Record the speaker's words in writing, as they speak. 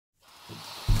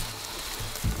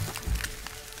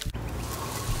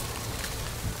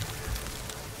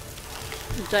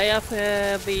day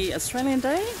after the Australian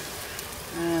Day,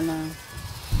 and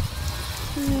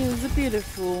it's a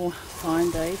beautiful fine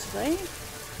day today.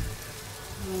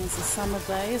 It's a summer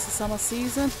day, it's a summer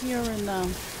season here in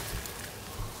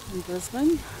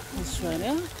Brisbane,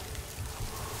 Australia,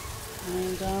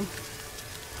 and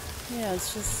yeah,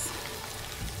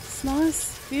 it's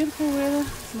nice, beautiful weather.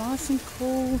 It's nice and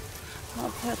cool,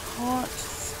 not that hot,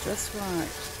 it's just right.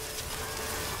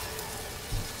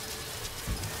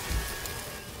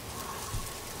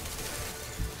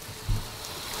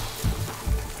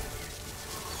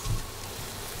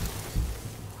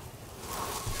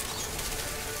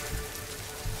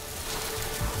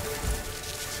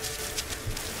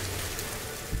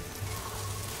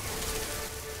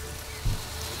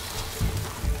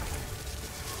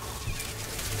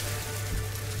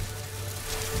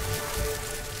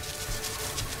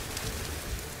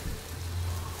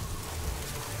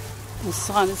 The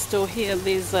sign is still here.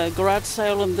 There's a garage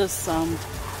sale in this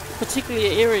particular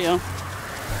area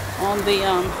on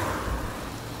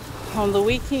the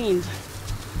weekend.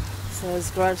 So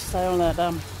there's a garage sale at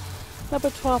number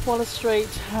 12 Wallace Street,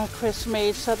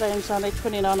 Crestmead, Saturday and Sunday,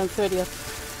 29 and 30th,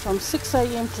 from 6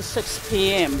 a.m. to 6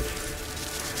 p.m.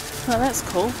 So that's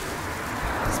cool.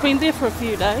 It's been there for a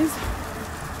few days.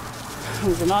 It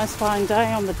was a nice fine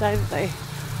day on the day that they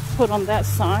put on that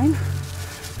sign.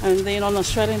 And then on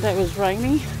Australian Day it was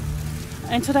rainy,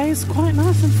 and today is quite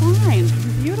nice and fine,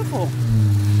 beautiful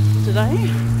today.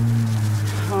 It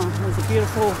was a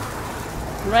beautiful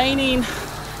raining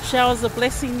showers of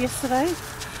blessing yesterday,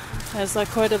 as I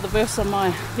quoted the verse on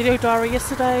my video diary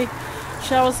yesterday.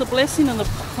 Showers of blessing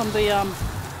from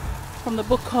the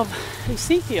book of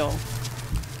Ezekiel.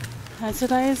 And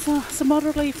today is a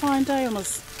moderately fine day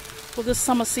for this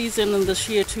summer season in this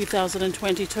year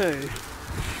 2022.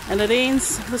 And it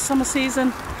ends, the summer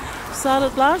season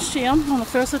started last year on the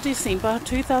 1st of December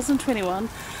 2021,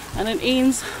 and it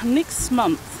ends next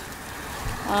month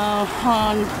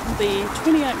on the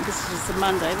 28th, this is the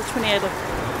Monday, the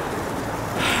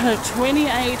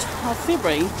 28th of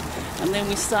February, and then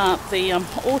we start the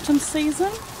autumn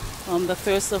season on the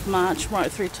 1st of March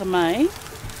right through to May,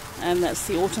 and that's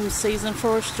the autumn season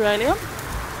for Australia.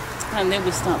 And then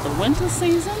we start the winter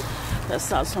season, that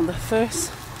starts on the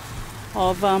 1st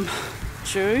of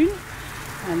June,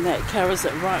 and that carries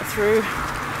it right through,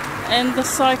 and the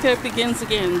cycle begins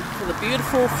again for the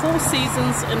beautiful 4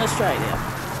 seasons in Australia.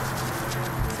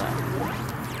 So,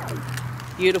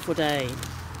 beautiful day.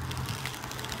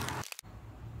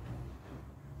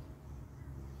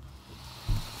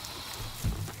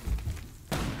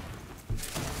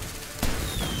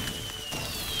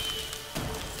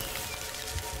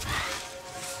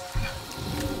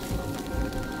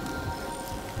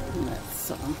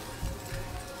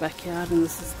 Backyard, and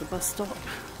this is the bus stop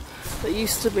that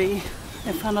used to be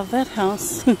in front of that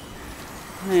house.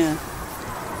 Yeah,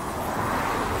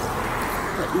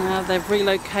 but now they've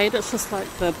relocated. It's just like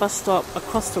the bus stop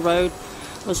across the road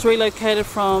was relocated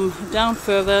from down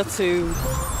further to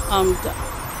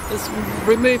it's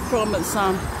removed from its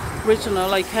original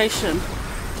location.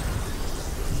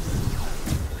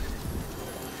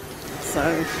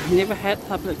 So never had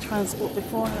public transport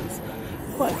before, and it's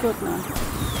quite good now.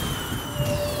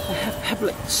 I have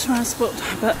public transport,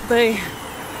 but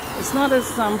it's not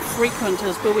as frequent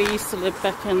as where we used to live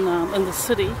back in the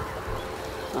city.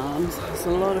 There's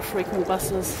a lot of frequent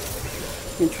buses.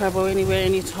 You can travel anywhere,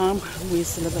 anytime. We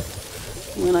used to live it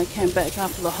when I came back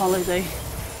after the holiday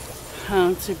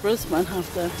to Brisbane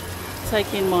after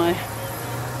taking my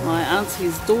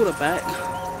auntie's daughter back,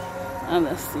 and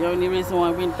that's the only reason why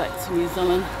I went back to New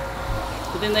Zealand.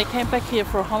 But then they came back here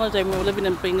for a holiday when we were living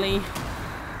in Bingley,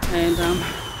 and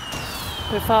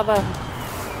her father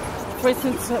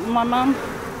threatened my mum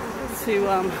to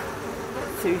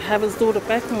have his daughter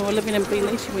back when we were living in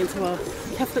Bingley. She went to a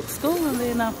Catholic school, and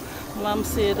then mum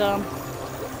said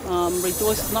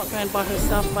Rejoice is not going by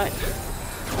herself back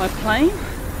by plane.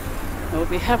 It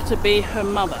would have to be her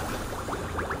mother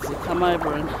to come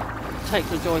over and take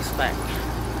Rejoice back.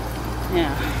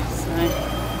 Yeah, so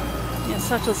yeah,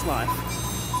 such is life.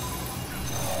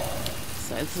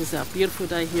 So this is our beautiful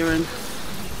day here in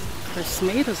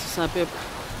Crestmead. It's a suburb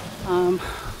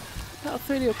about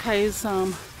 30 k's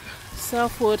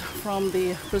southward from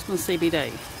the Brisbane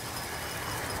CBD.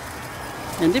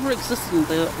 It never existed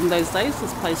in those days,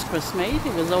 this place Crestmead.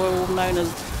 It was all known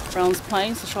as Browns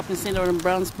Plains. The shopping centre in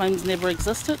Browns Plains never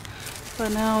existed,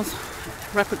 but now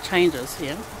rapid changes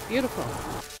here. Beautiful.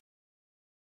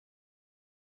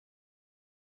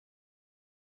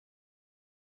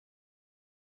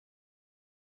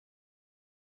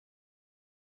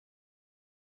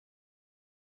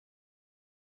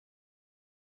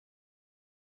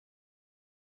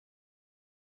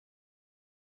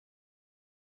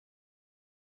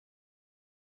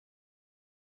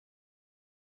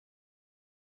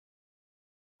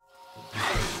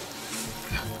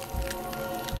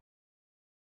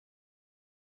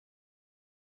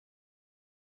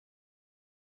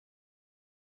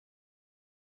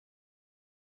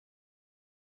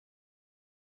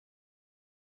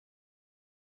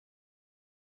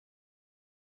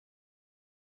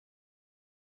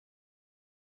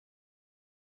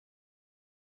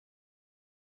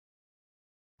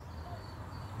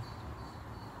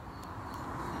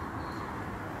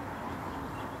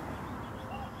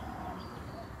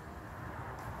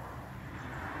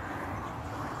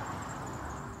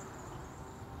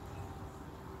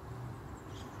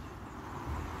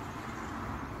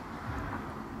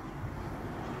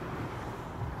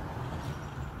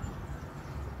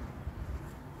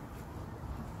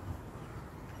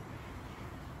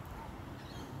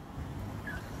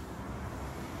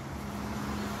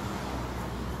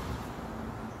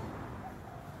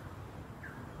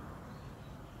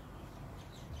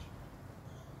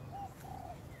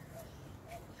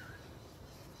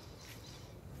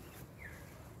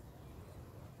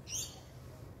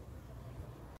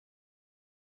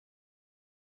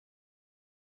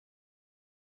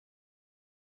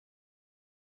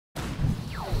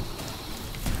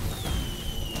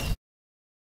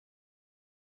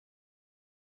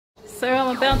 So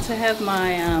I'm about to have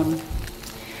my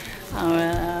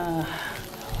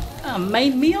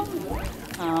main meal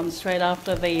straight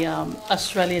after the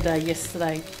Australia Day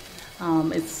yesterday.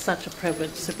 It's such a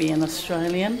privilege to be an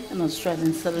Australian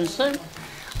citizen.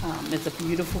 It's a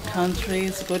beautiful country,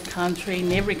 it's a good country.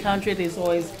 In every country there's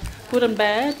always good and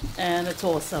bad, and it's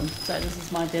awesome. So this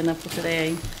is my dinner for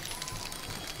today.